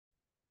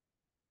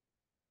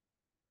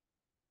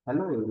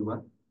Hello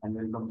everyone and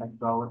welcome back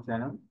to our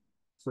channel.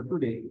 So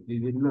today we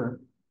will learn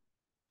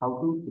how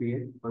to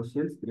create a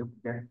shell script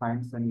that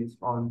finds and lists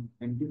all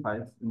empty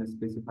files in a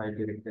specified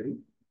directory.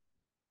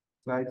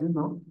 So as you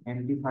know,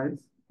 empty files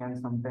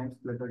can sometimes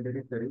clutter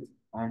directories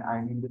and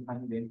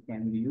identifying them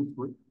can be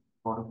useful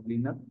for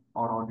cleanup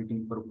or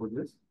auditing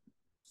purposes.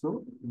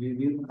 So we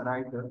will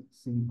write a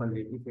simple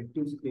yet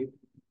effective script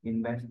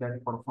in Bash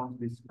that performs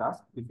this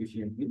task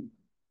efficiently.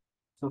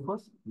 So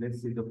first,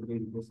 let's see the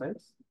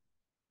prerequisites.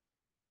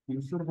 You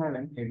should have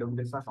an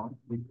AWS account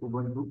with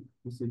Ubuntu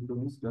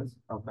EC2 instance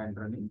up and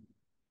running.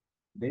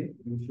 Then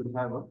you should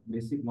have a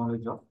basic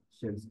knowledge of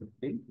shell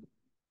scripting.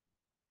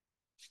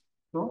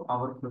 So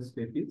our first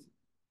step is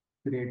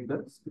create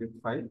the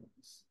script file.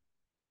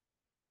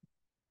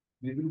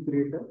 We will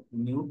create a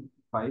new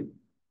file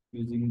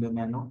using the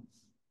nano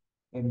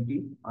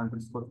empty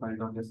underscore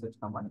file.sh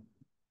command.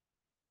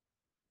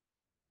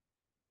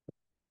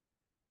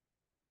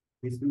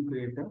 This will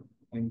create a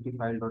empty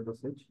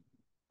file.sh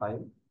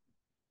file.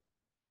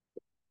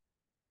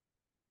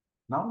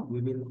 Now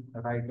we will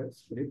write a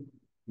script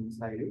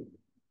inside it.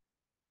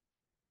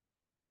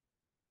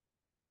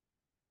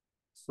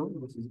 So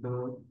this is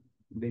the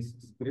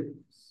basic script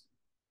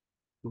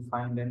to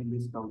find and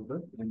list out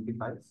the empty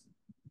files.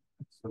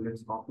 So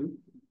let's copy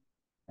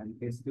and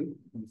paste it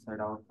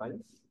inside our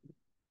files.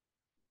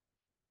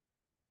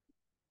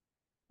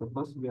 So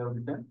first we have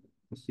written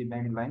the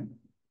shebang line,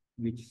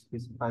 which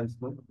specifies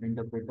the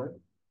interpreter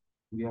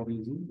we are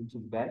using, which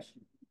is bash.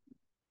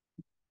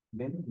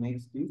 Then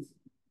next is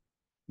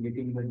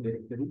getting the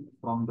directory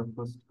from the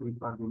first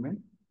script argument.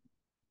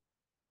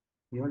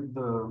 Here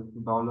the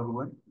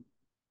 $1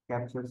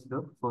 captures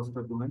the first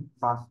argument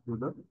passed to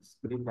the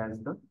script as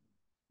the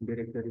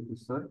directory to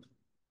search.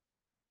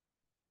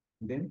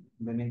 Then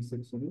the next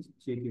section is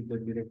check if the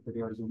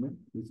directory argument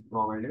is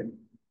provided.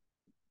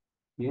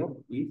 Here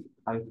is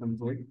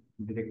 -z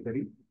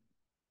directory.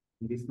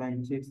 This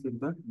line checks if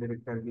the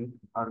directory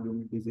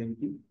argument is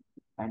empty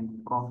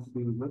and prompts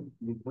the user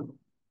with the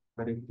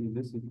correct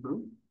user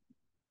secret.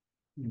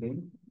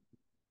 Then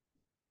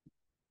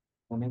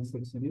the next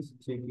section is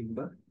check if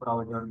the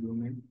provided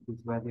argument is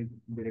valid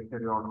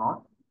directory or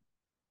not.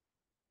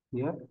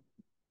 Here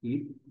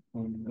if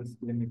an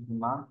exclamation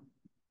mark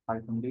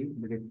 -d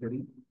directory.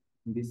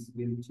 This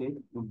will check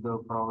if the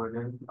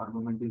provided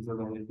argument is a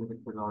valid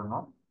directory or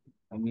not.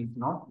 And if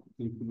not,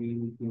 it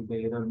will give the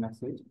error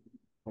message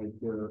like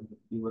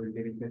your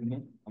directory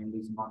name and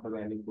is not a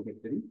valid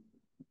directory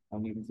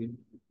and exit.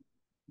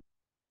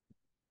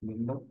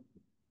 Then the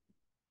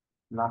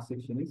last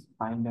section is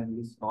find and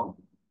list all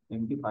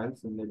empty files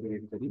in the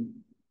directory.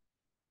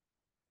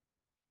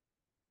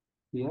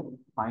 Here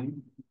find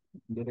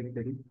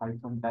directory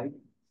 -type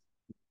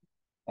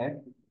f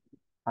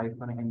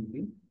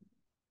 -empty.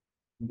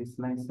 This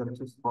line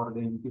searches for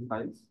the empty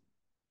files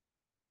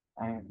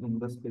and in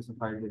the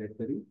specified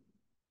directory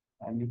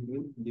and it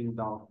will give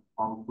the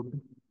output.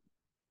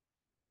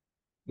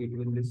 It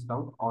will list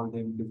out all the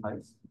empty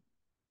files.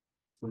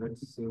 So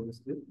let's save the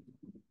script.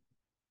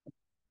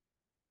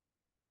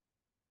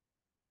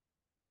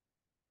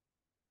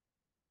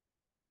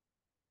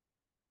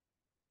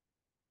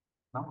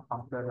 Now,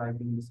 after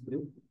writing the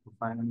script to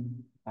find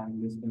and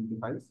list empty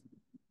files,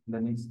 the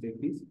next step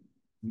is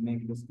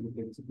make the script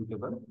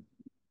executable.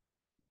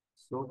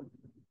 So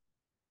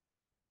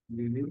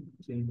we will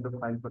change the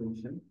file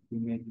permission to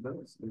make the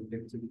script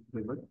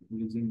executable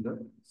using the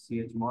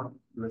chmod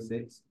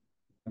 +x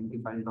empty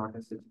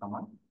file.sh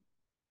command.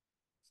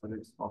 So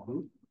let's copy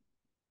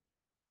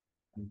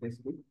and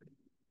paste it.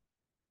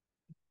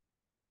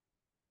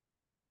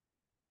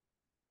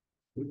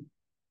 Good.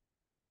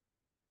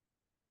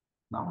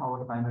 Now our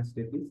final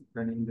step is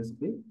running the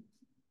script.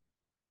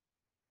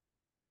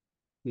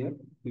 Here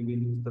we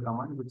will use the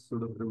command with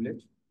sudo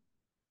privilege.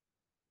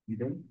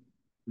 Then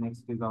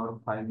next is our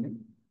file name,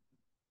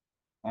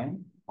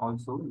 and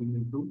also we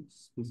need to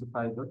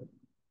specify the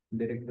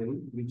directory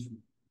which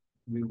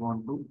we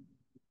want to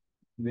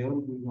where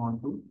we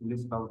want to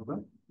list out the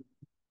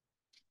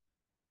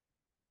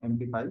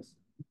empty files.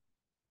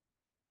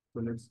 So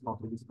let's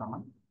copy this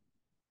command.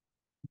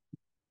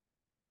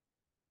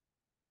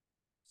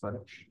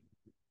 Sorry.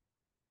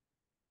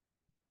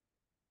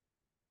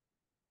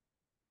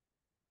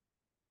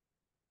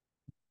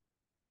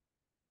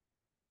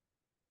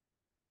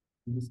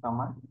 This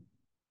command,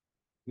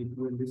 it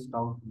will list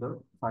out the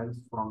files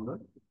from the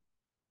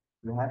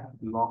we have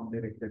log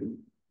directory.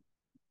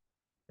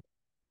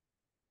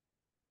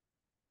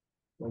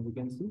 So as you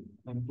can see,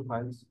 empty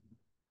files,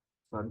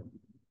 sorry,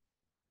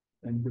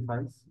 empty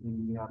files in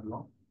the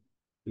log,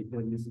 it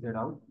is listed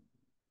out.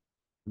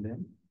 Then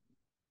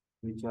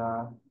which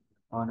are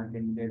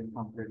unattended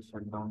complete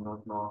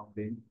shutdown.log,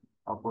 then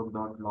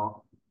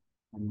upload.log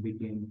and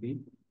btmp.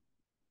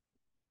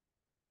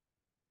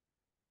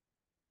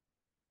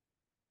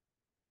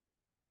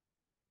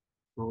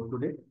 So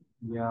today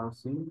we are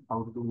seeing how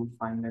to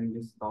find and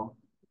list out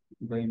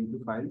the empty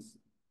files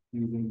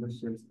using the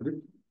shell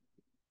script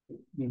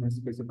in a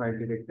specified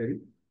directory.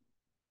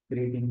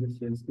 Creating the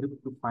shell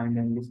script to find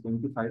and list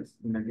empty files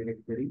in a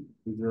directory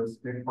is a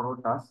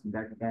straightforward task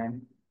that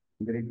can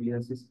greatly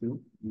assist you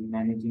in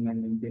managing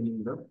and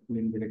maintaining the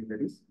clean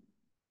directories.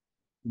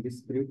 This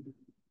script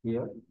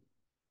here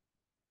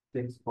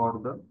checks for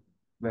the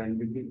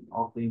validity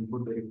of the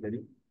input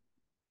directory.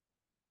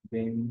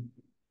 Then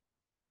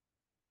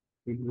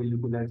it will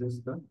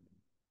utilizes the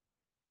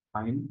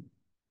find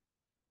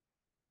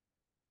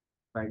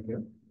right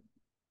here,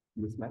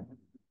 this line.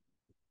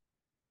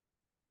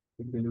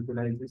 It will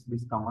utilizes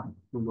this command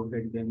to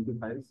locate the empty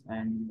files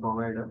and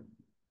provide a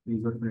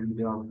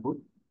user-friendly output.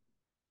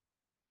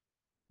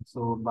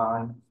 So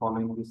by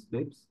following these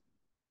steps,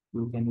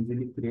 you can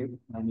easily create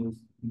and use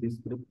this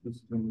script to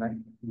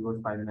streamline your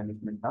file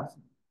management task.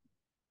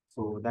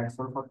 So that's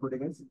all for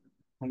today, guys.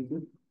 Thank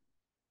you.